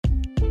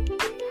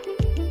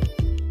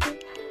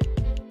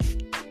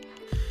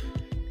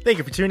Thank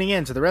you for tuning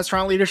in to the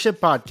Restaurant Leadership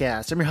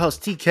Podcast. I'm your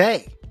host,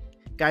 TK.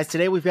 Guys,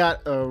 today we've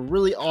got a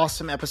really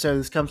awesome episode.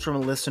 This comes from a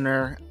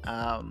listener.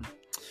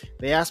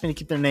 They asked me to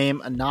keep their name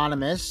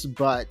anonymous,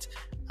 but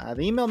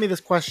they emailed me this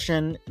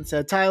question and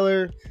said,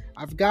 Tyler,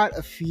 I've got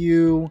a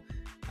few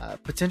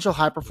potential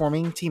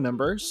high-performing team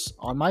members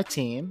on my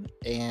team,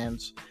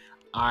 and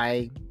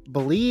I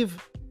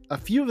believe a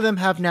few of them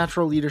have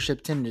natural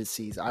leadership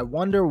tendencies. I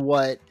wonder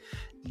what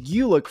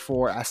you look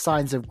for as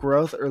signs of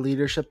growth or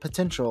leadership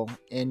potential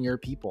in your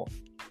people.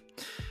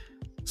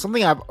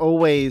 Something I've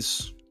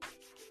always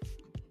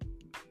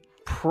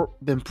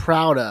been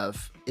proud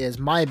of is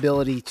my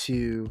ability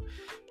to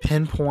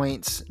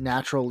pinpoint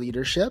natural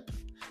leadership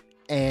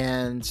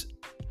and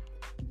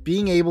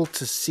being able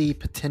to see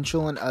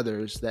potential in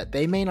others that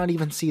they may not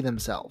even see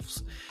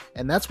themselves.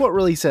 And that's what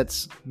really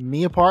sets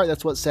me apart.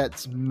 That's what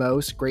sets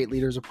most great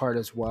leaders apart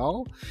as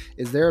well,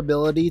 is their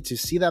ability to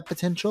see that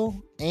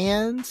potential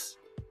and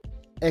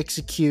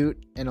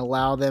execute and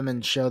allow them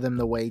and show them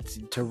the way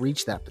to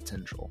reach that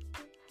potential.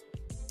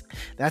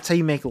 That's how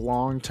you make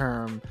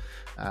long-term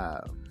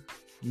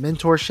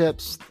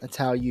mentorships. That's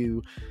how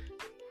you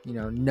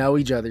know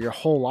each other your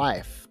whole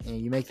life, and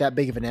you make that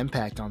big of an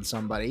impact on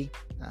somebody.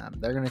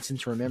 They're going to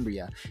tend to remember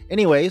you.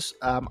 Anyways,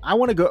 I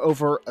want to go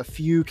over a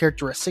few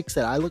characteristics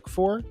that I look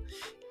for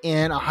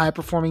in a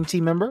high-performing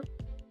team member,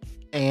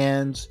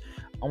 and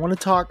I want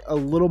to talk a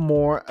little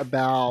more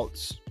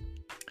about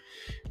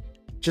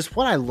just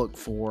what I look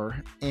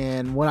for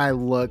and when I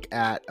look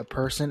at a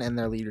person and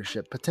their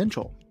leadership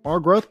potential or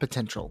growth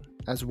potential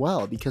as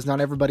well, because not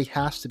everybody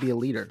has to be a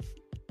leader.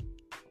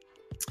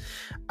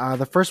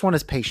 The first one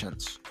is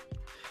patience.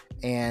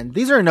 And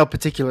these are in no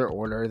particular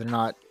order. They're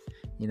not,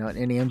 in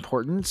any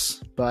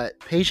importance, but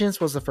patience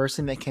was the first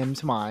thing that came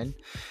to mind.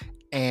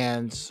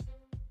 And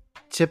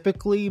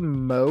typically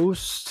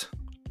most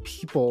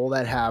people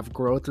that have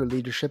growth or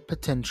leadership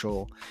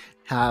potential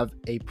have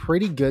a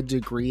pretty good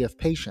degree of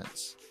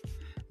patience.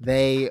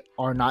 They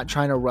are not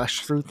trying to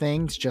rush through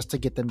things just to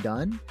get them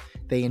done.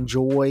 They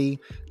enjoy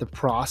the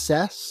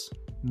process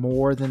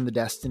more than the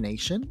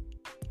destination.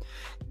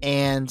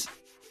 And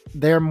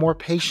they're more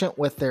patient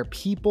with their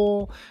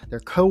people,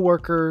 their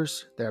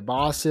coworkers, their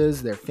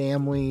bosses, their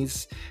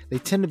families. They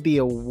tend to be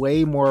a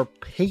way more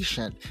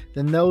patient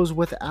than those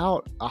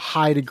without a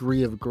high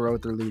degree of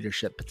growth or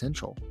leadership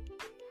potential.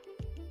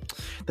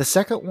 The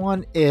second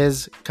one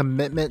is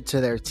commitment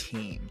to their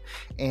team.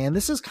 And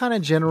this is kind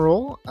of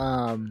general,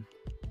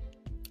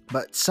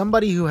 but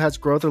somebody who has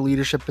growth or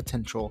leadership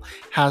potential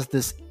has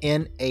this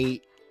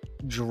innate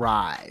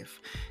drive,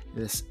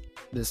 this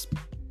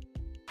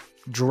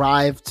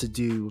drive to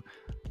do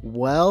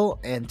well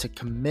and to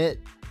commit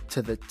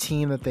to the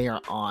team that they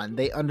are on.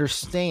 They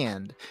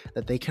understand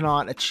that they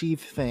cannot achieve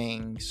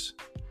things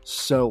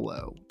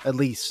solo, at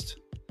least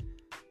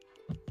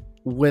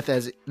with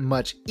as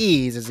much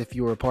ease as if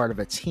you were a part of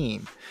a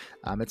team.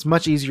 It's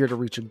much easier to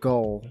reach a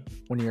goal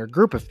when you're a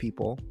group of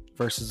people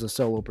versus a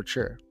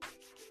solopreneur.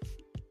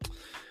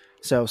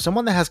 So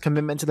someone that has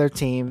commitment to their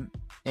team,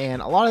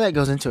 and a lot of that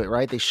goes into it,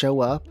 right? They show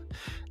up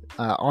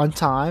on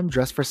time,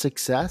 dressed for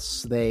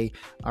success. They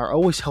are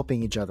always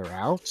helping each other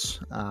out.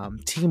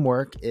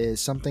 Teamwork is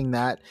something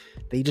that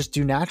they just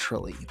do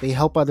naturally. They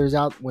help others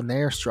out when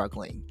they're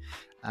struggling.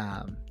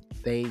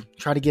 They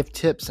try to give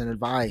tips and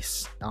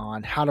advice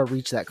on how to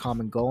reach that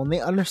common goal, and they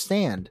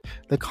understand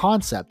the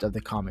concept of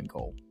the common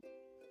goal.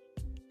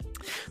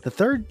 The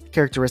third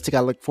characteristic I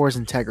look for is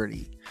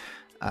integrity.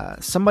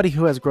 Somebody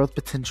who has growth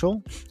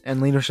potential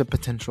and leadership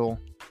potential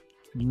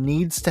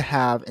needs to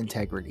have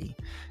integrity.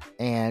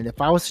 And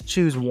if I was to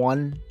choose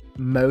one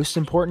most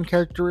important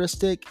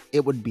characteristic,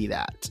 it would be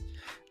that.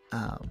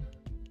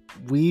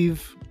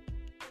 We've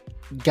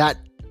got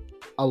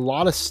a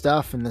lot of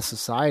stuff in this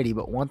society,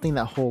 but one thing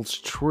that holds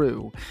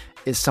true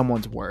is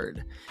someone's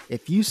word.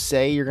 If you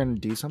say you're going to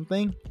do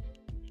something,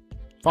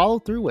 follow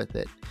through with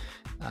it.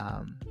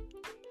 And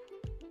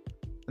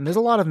there's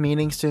a lot of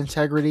meanings to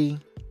integrity.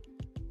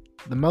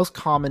 The most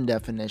common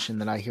definition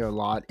that I hear a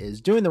lot is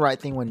doing the right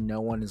thing when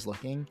no one is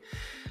looking,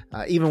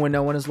 even when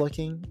no one is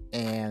looking.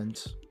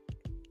 And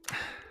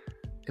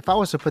if I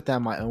was to put that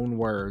in my own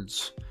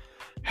words,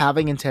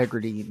 having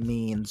integrity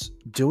means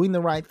doing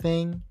the right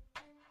thing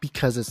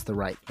because it's the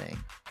right thing.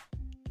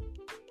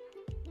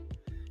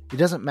 It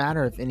doesn't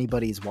matter if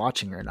anybody's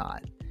watching or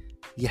not.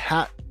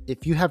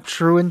 If you have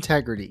true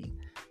integrity,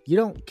 you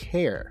don't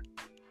care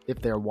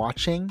if they're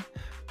watching,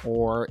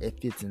 or if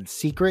it's in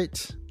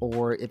secret,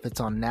 or if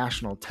it's on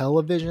national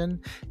television.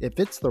 If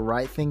it's the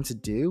right thing to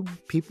do,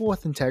 people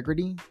with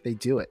integrity, they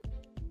do it.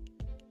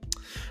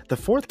 The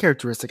fourth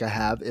characteristic I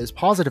have is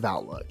positive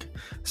outlook.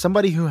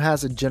 Somebody who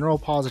has a general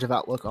positive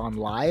outlook on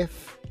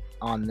life,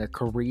 on their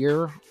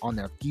career, on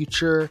their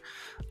future,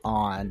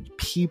 on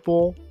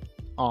people,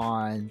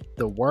 on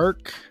the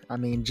work.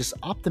 Just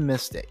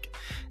optimistic.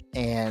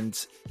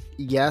 And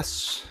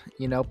yes,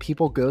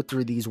 people go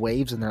through these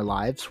waves in their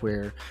lives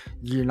where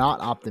you're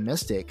not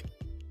optimistic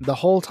the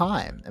whole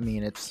time.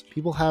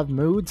 People have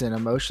moods and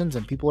emotions,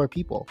 and people are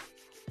people.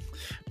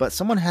 But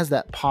someone has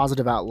that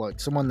positive outlook,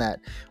 someone that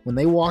when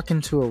they walk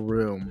into a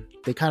room,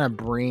 they kind of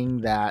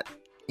bring that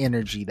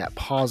energy, that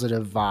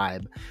positive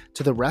vibe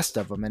to the rest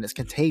of them, and it's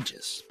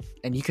contagious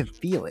and you can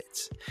feel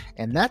it.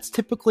 And that's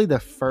typically the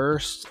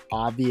first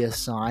obvious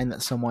sign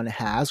that someone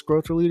has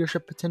growth or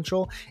leadership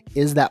potential,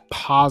 is that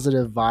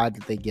positive vibe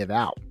that they give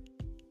out.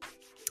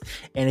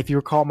 And if you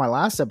recall my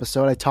last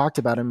episode, I talked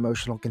about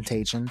emotional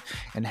contagion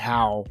and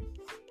how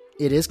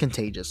it is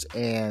contagious,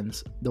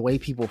 and the way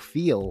people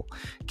feel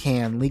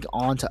can leak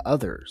on to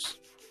others.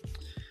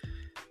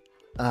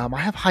 I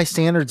have high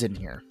standards in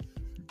here.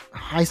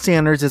 High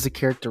standards is a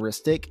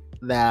characteristic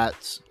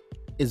that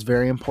is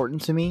very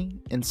important to me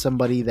in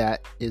somebody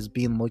that is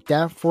being looked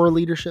at for a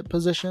leadership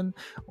position,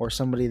 or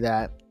somebody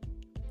that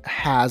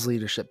has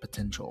leadership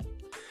potential.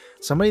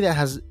 Somebody that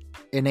has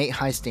innate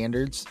high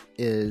standards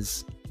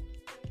is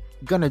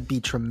going to be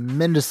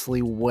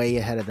tremendously way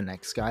ahead of the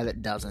next guy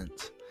that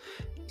doesn't.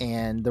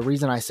 And the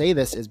reason I say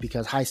this is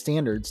because high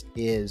standards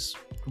is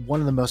one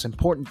of the most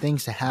important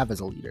things to have as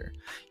a leader.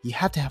 You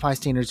have to have high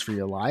standards for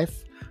your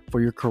life, for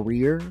your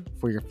career,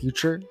 for your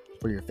future,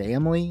 for your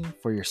family,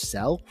 for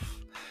yourself,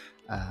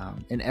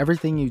 in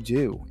everything you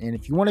do. And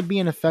if you want to be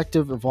an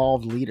effective,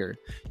 evolved leader,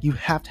 you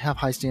have to have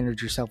high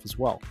standards yourself as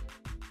well.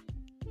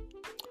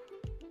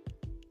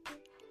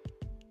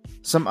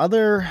 Some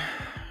other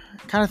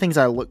kind of things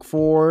I look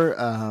for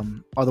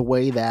are the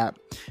way that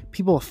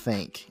people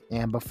think.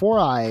 And before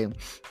I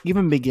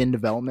even begin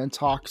development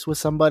talks with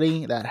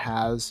somebody that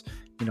has,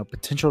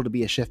 potential to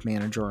be a shift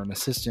manager or an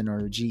assistant or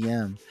a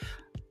GM,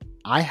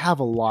 I have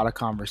a lot of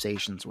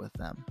conversations with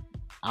them.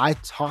 I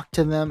talk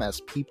to them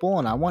as people,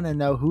 and I want to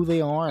know who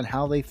they are and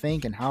how they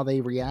think and how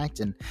they react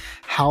and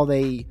how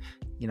they,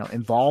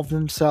 involve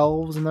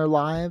themselves in their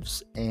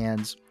lives,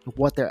 and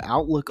what their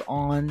outlook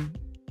on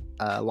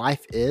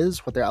life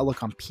is, what their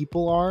outlook on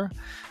people are.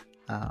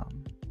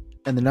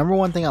 And the number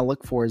one thing I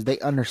look for is they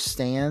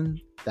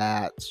understand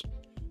that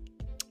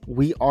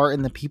we are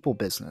in the people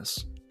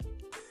business.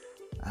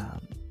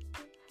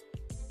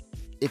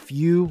 If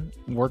you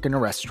work in a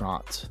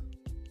restaurant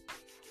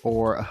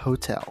or a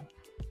hotel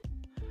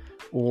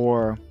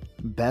or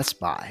Best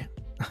Buy,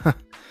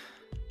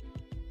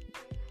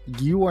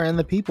 you are in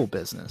the people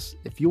business.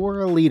 If you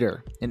are a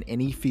leader in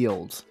any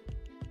field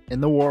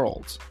in the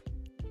world,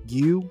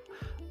 you,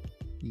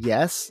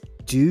 yes,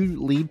 do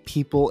lead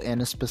people in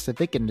a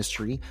specific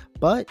industry,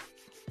 but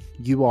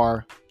you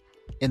are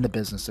in the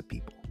business of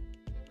people.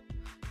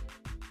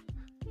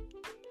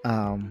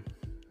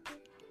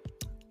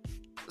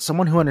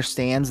 Someone who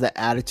understands that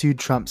attitude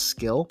trumps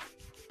skill.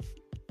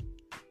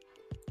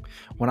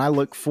 When I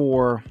look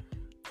for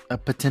a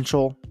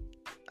potential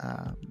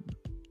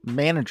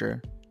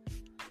manager,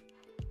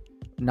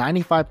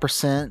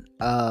 95%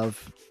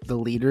 of the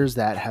leaders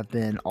that have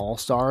been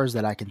all-stars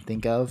that I can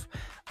think of,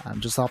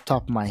 just off the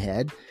top of my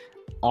head,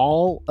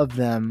 all of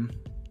them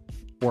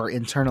were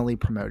internally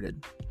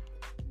promoted.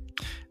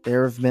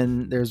 There's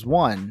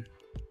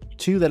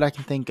two that I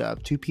can think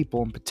of, two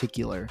people in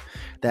particular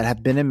that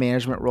have been in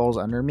management roles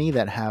under me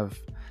that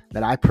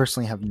I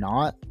personally have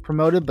not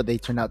promoted, but they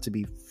turned out to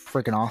be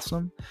freaking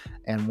awesome.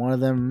 And one of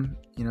them,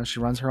 she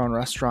runs her own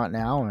restaurant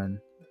now, and I'm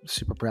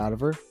super proud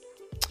of her.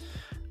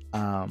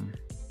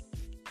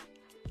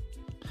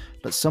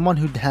 But someone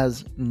who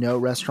has no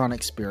restaurant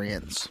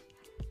experience,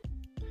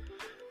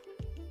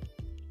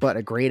 but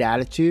a great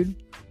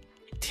attitude,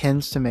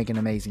 tends to make an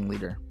amazing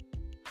leader.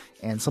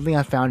 And something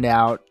I found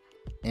out,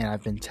 and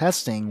I've been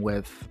testing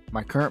with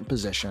my current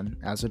position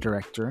as a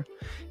director,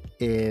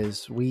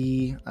 is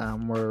we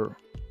were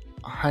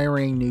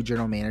hiring new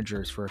general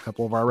managers for a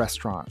couple of our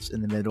restaurants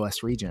in the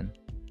Midwest region.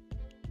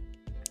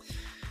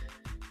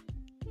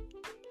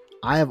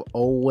 I have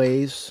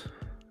always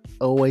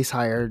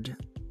hired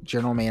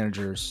general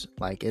managers.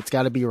 Like, it's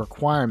got to be a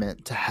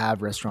requirement to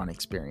have restaurant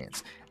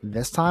experience.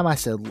 This time I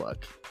said,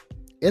 look,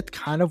 it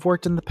kind of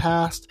worked in the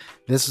past.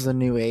 This is a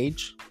new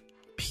age.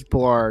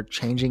 People are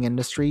changing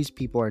industries.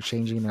 People are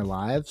changing their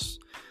lives.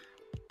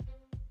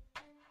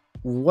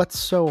 What's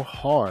so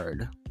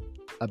hard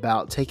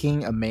about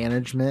taking a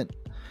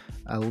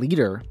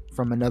leader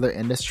from another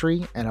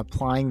industry and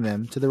applying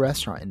them to the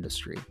restaurant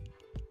industry?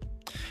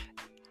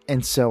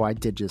 And so I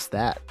did just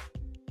that.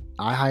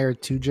 I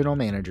hired 2 general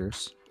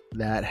managers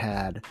that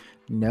had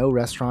no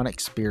restaurant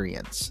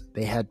experience.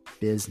 They had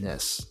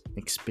business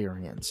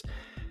experience.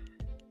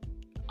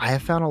 I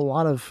have found a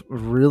lot of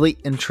really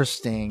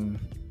interesting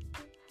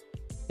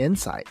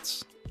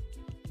insights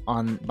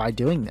by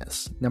doing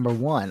this. Number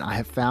one, I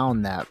have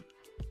found that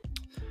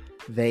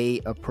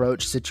they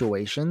approach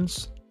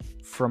situations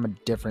from a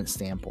different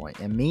standpoint.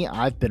 And me,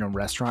 I've been a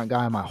restaurant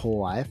guy my whole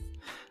life.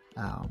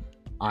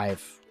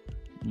 I've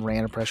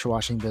ran a pressure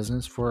washing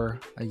business for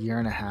a year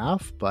and a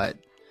half, but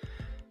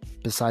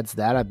besides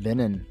that, I've been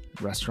in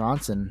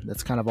restaurants, and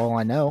that's kind of all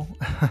I know.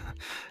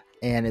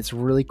 And it's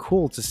really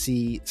cool to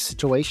see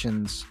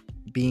situations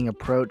being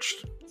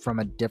approached from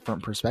a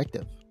different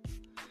perspective,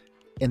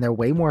 and they're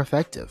way more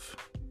effective.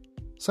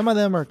 Some of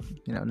them are,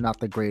 not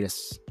the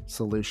greatest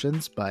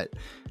solutions, but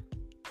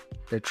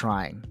they're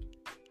trying.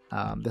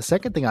 The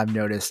second thing I've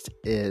noticed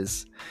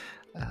is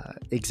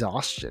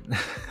exhaustion.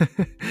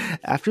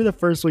 After the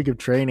first week of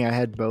training, I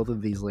had both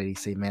of these ladies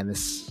say, man,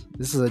 this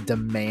is a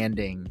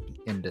demanding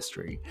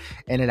industry.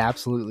 And it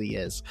absolutely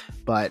is.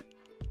 But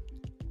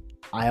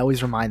I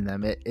always remind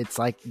them it's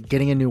like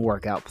getting a new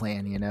workout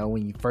plan.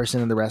 When you first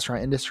enter the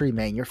restaurant industry,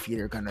 man, your feet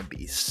are going to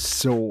be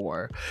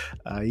sore.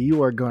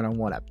 You are going to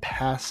want to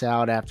pass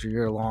out after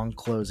your long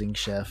closing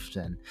shift,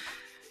 and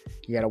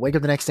you got to wake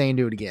up the next day and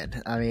do it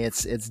again. I mean,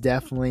 it's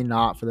definitely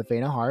not for the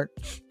faint of heart.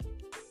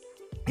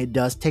 It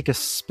does take a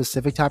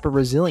specific type of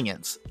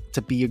resilience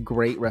to be a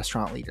great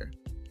restaurant leader.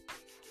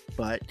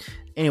 But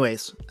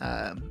anyways,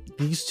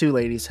 these two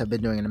ladies have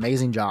been doing an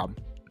amazing job,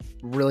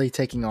 really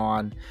taking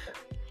on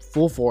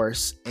full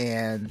force,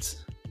 and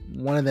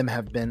one of them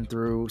have been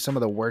through some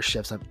of the worst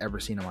shifts I've ever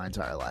seen in my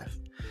entire life,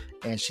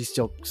 and she's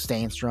still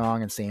staying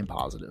strong and staying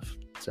positive.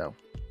 So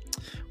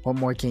what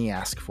more can you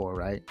ask for,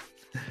 right?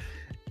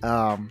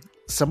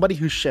 Somebody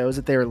who shows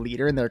that they're a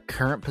leader in their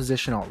current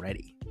position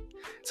already,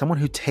 someone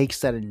who takes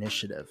that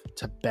initiative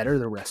to better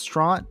the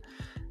restaurant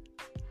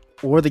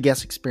or the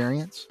guest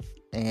experience,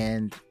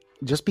 and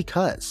just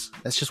because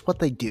that's just what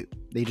they do.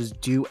 They just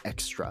do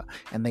extra,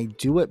 and they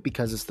do it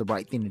because it's the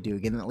right thing to do.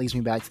 Again, that leads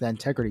me back to the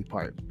integrity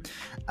part.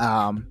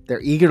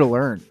 They're eager to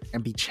learn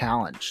and be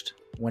challenged.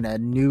 When a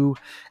new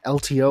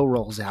LTO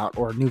rolls out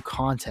or a new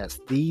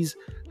contest, the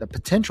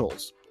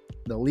potentials,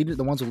 the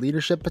ones with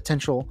leadership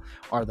potential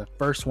are the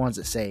first ones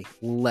that say,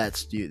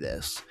 let's do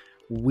this.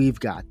 We've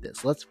got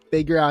this. Let's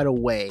figure out a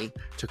way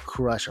to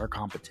crush our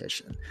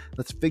competition.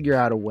 Let's figure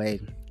out a way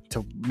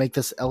to make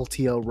this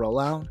LTO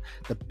rollout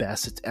the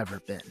best it's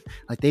ever been.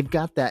 Like, they've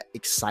got that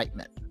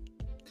excitement,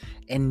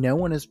 and no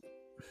one is,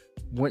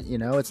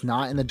 it's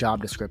not in the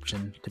job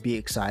description to be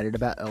excited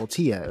about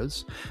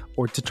LTOs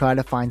or to try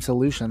to find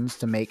solutions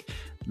to make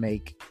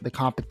the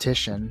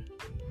competition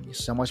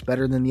so much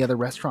better than the other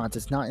restaurants.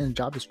 It's not in the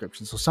job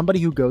description. So somebody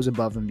who goes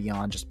above and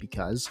beyond just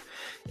because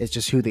it's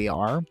just who they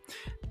are,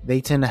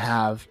 they tend to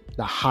have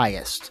the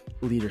highest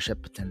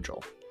leadership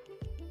potential.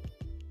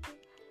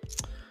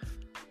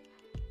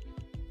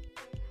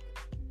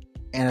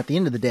 And at the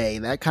end of the day,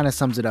 that kind of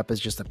sums it up as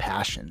just a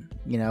passion.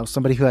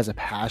 Somebody who has a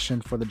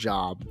passion for the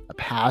job, a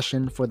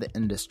passion for the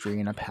industry,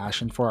 and a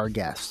passion for our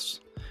guests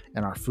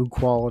and our food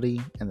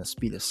quality and the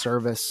speed of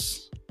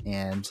service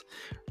and,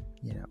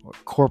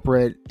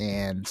 corporate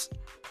and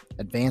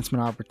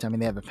advancement opportunity. I mean,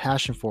 they have a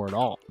passion for it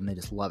all, and they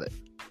just love it.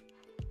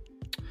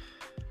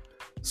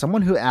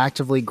 Someone who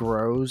actively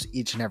grows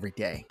each and every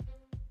day.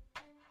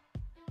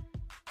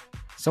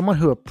 Someone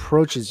who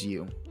approaches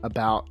you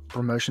about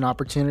promotion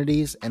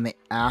opportunities and they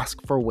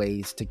ask for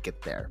ways to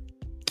get there.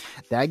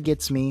 That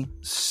gets me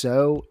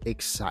so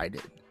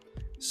excited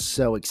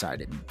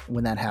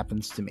when that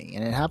happens to me.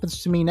 And it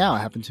happens to me now. It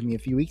happened to me a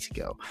few weeks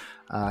ago.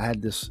 I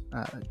had this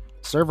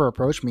server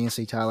approach me and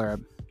say, Tyler,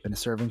 I've been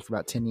serving for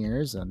about 10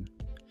 years and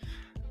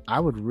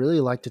I would really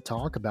like to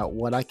talk about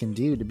what I can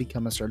do to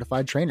become a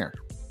certified trainer.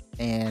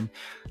 And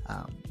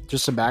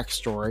just some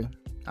backstory,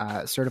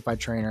 certified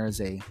trainer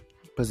is a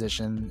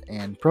position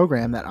and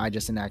program that I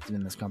just enacted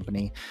in this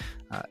company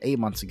 8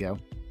 months ago.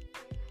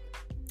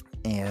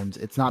 And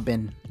it's not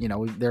been,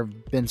 there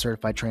have been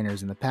certified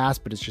trainers in the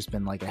past, but it's just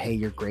been like, hey,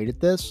 you're great at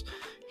this.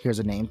 Here's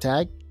a name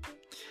tag.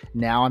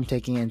 Now I'm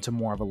taking it into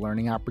more of a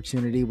learning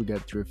opportunity. We go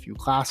through a few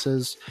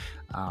classes.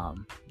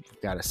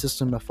 We've got a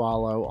system to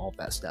follow, all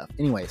that stuff.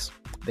 Anyways,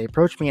 they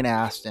approached me and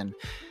asked, and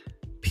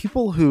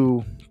people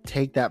who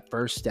take that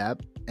first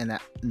step and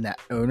that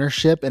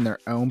ownership in their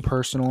own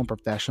personal and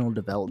professional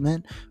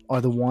development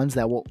are the ones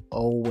that will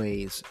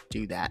always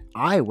do that.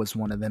 I was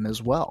one of them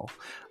as well.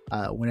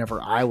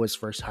 Whenever I was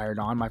first hired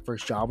on, my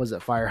first job was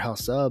at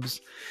Firehouse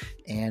Subs,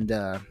 and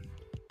it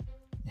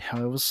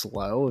was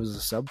slow. It was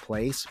a sub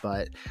place,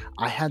 but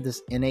I had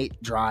this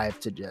innate drive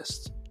to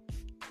just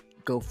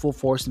go full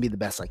force and be the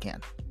best I can.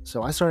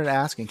 So I started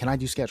asking, can I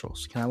do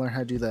schedules? Can I learn how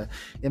to do the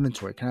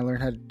inventory? Can I learn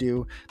how to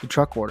do the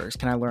truck orders?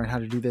 Can I learn how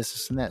to do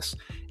this and this?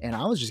 And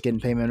I was just getting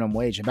paid minimum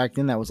wage. And back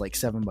then that was like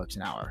 $7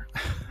 an hour.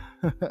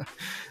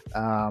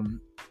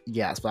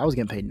 Yes, but I was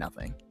getting paid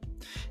nothing.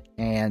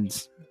 And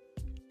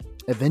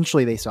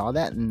eventually they saw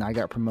that, and I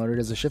got promoted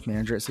as a shift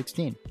manager at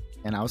 16.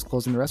 And I was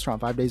closing the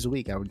restaurant 5 days a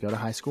week. I would go to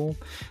high school.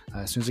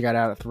 As soon as I got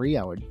out at 3,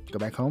 I would go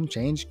back home,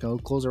 change, go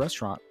close the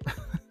restaurant.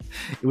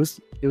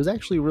 It was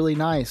actually really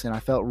nice, and I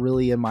felt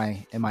really in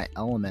my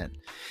element.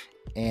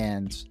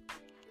 And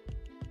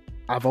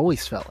I've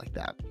always felt like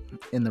that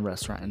in the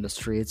restaurant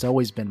industry. It's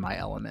always been my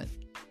element.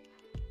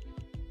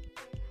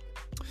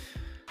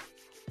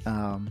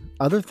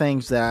 Other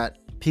things that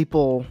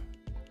people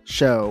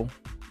show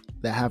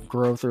that have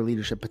growth or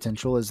leadership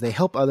potential is they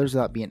help others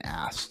without being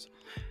asked.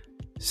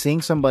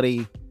 Seeing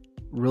somebody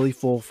really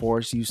full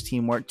force use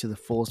teamwork to the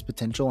fullest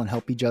potential and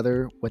help each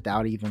other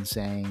without even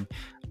saying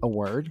a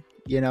word.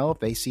 If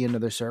they see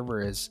another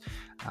server is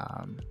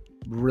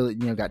really,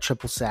 got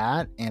triple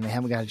sat and they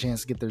haven't got a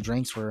chance to get their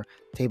drinks for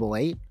table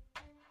 8,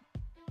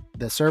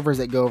 the servers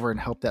that go over and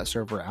help that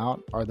server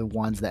out are the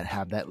ones that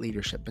have that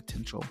leadership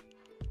potential.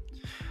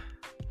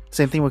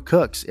 Same thing with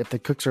cooks. If the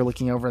cooks are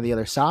looking over the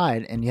other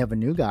side and you have a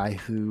new guy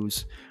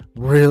who's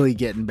really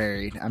getting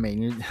buried, I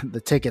mean, the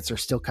tickets are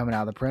still coming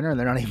out of the printer and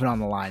they're not even on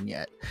the line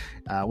yet.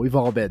 We've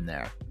all been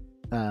there.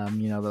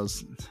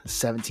 Those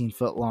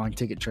 17-foot long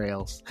ticket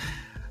trails.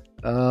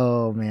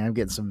 Oh man, I'm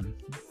getting some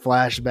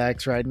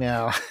flashbacks right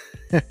now.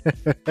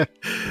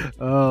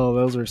 Oh,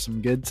 those are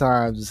some good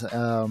times.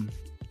 And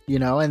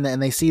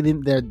they see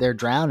them, they're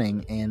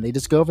drowning, and they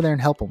just go over there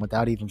and help them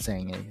without even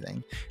saying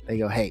anything. They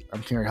go, "Hey,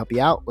 I'm here to help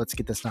you out. Let's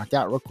get this knocked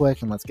out real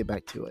quick, and let's get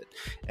back to it."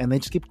 And they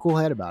just keep a cool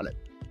head about it.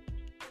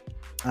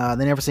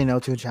 They never say no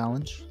to a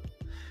challenge.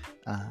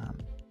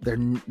 They're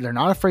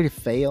not afraid to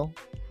fail,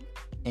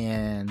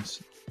 and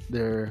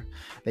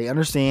they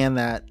understand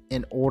that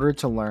in order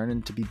to learn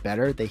and to be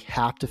better, they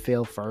have to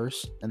fail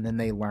first, and then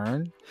they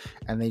learn,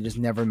 and they just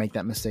never make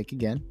that mistake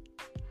again.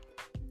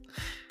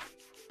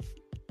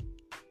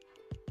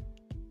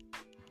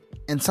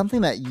 And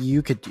something that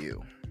you could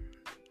do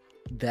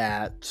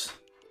that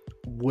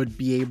would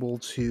be able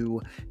to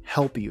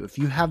help you if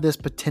you have this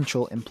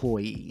potential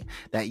employee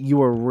that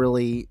you are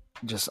really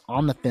just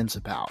on the fence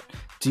about.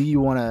 Do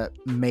you want to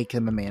make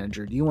them a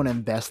manager? Do you want to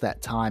invest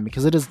that time?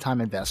 Because it is a time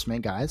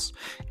investment, guys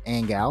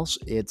and gals.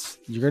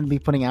 You're going to be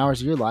putting hours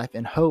of your life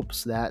in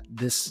hopes that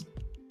this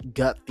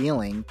gut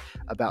feeling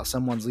about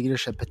someone's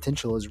leadership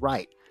potential is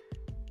right.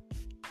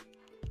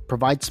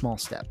 Provide small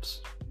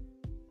steps.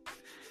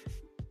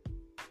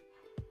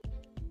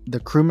 The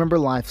crew member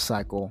life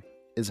cycle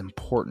is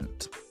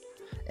important.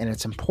 And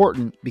it's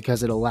important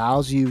because it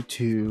allows you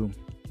to,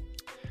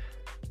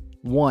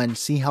 one,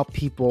 see how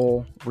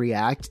people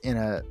react in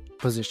a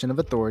position of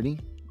authority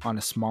on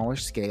a smaller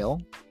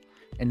scale.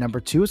 And number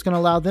two, it's going to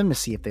allow them to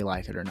see if they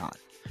like it or not.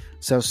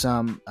 So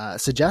some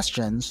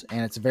suggestions,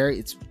 and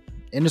it's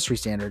industry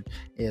standard,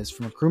 is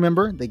from a crew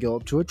member, they go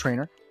up to a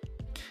trainer.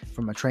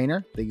 From a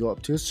trainer, they go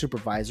up to a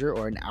supervisor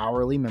or an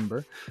hourly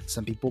member.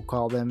 Some people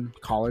call them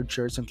collared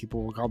shirts. Some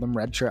people will call them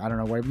red shirt. I don't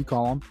know, whatever you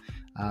call them.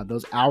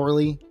 Those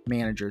hourly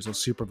managers,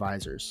 those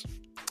supervisors.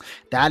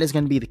 That is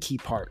going to be the key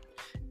part.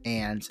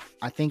 And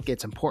I think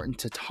it's important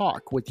to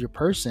talk with your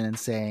person and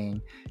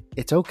saying,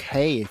 it's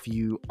okay if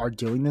you are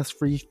doing this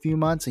for a few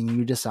months and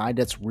you decide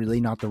that's really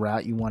not the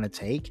route you want to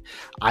take.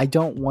 I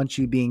don't want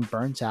you being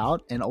burnt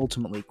out and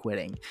ultimately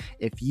quitting.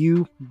 If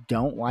you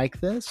don't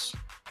like this,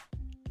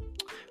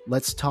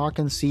 let's talk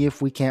and see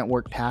if we can't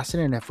work past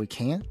it. And if we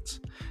can't,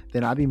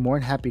 then I'd be more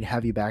than happy to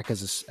have you back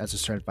as a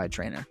certified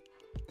trainer.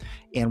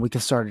 And we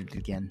can start it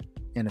again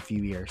in a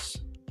few years.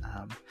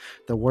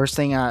 The worst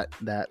thing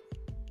that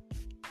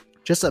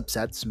just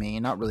upsets me,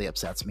 not really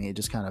upsets me, it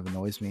just kind of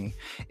annoys me,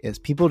 is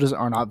people just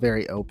are not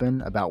very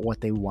open about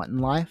what they want in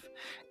life.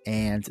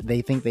 And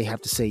they think they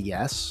have to say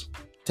yes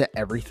to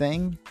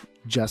everything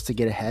just to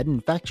get ahead.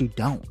 In fact, you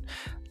don't.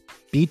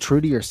 Be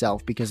true to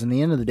yourself, because in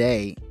the end of the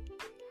day,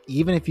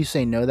 even if you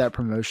say no to that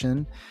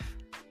promotion,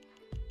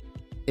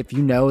 if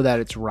you know that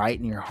it's right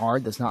in your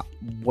heart, that's not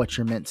what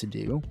you're meant to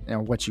do or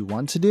what you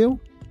want to do,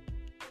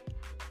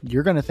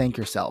 you're going to thank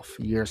yourself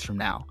years from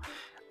now,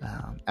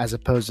 as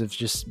opposed to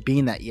just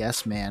being that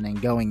yes man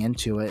and going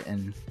into it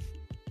and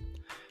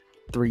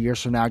 3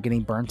 years from now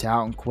getting burnt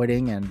out and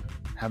quitting and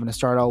having to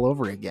start all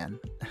over again.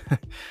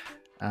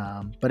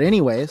 But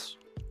anyways,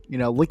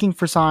 looking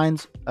for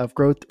signs of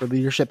growth or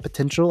leadership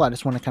potential. I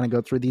just want to kind of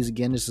go through these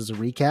again just as a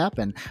recap,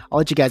 and I'll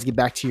let you guys get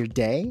back to your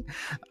day.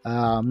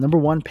 Number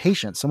one,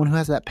 patience. Someone who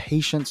has that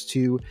patience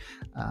to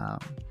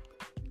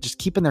just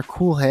keeping their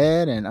cool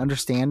head and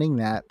understanding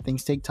that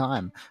things take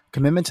time.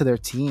 Commitment to their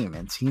team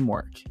and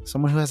teamwork.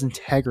 Someone who has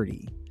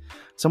integrity.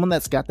 Someone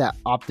that's got that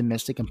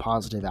optimistic and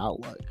positive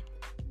outlook.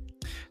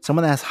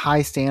 Someone that has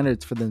high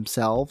standards for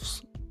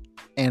themselves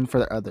and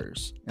for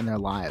others in their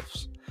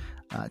lives.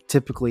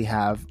 Typically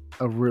have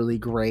a really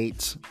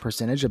great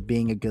percentage of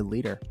being a good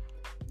leader.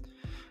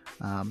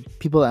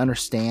 People that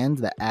understand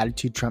that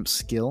attitude trumps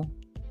skill.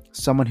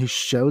 Someone who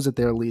shows that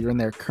they're a leader in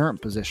their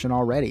current position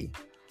already.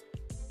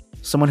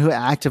 Someone who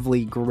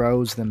actively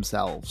grows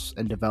themselves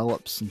and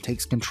develops and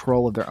takes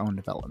control of their own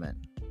development.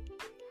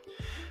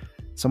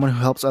 Someone who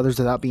helps others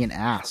without being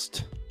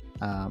asked.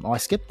 I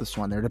skipped this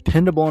one. They're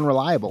dependable and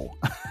reliable.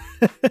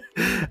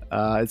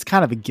 It's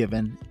kind of a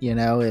given,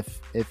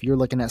 if you're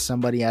looking at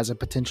somebody as a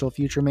potential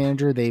future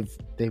manager, those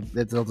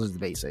are the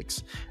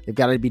basics. They've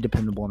got to be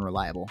dependable and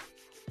reliable.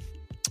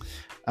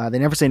 They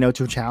never say no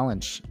to a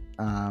challenge.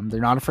 They're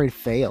not afraid to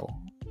fail.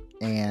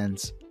 And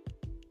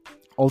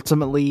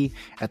ultimately,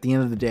 at the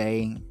end of the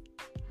day,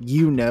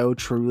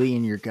 truly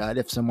in your gut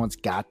if someone's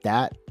got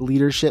that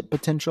leadership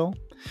potential.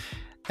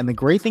 And the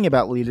great thing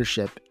about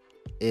leadership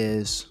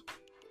is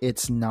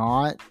it's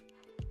not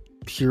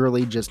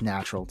purely just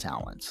natural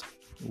talent.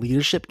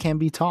 Leadership can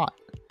be taught.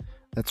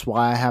 That's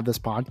why I have this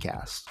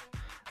podcast.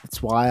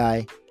 That's why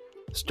I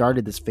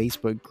started this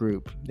Facebook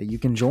group that you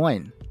can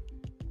join.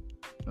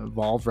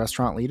 Evolve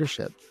Restaurant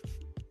Leadership.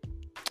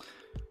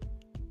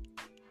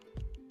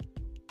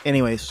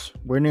 Anyways,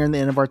 we're nearing the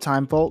end of our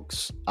time,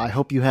 folks. I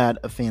hope you had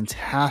a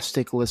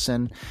fantastic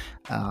listen.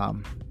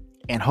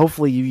 And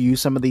hopefully you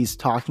use some of these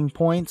talking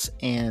points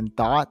and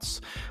thoughts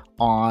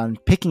on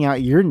picking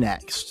out your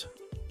next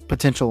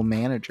potential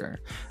manager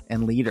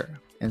and leader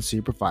and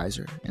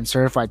supervisor and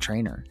certified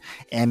trainer,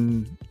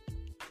 and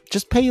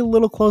just pay a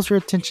little closer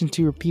attention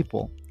to your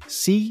people.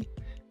 See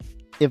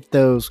if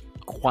those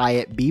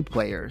quiet B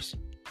players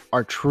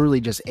are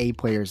truly just A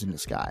players in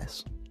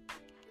disguise.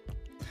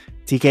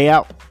 TK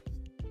out.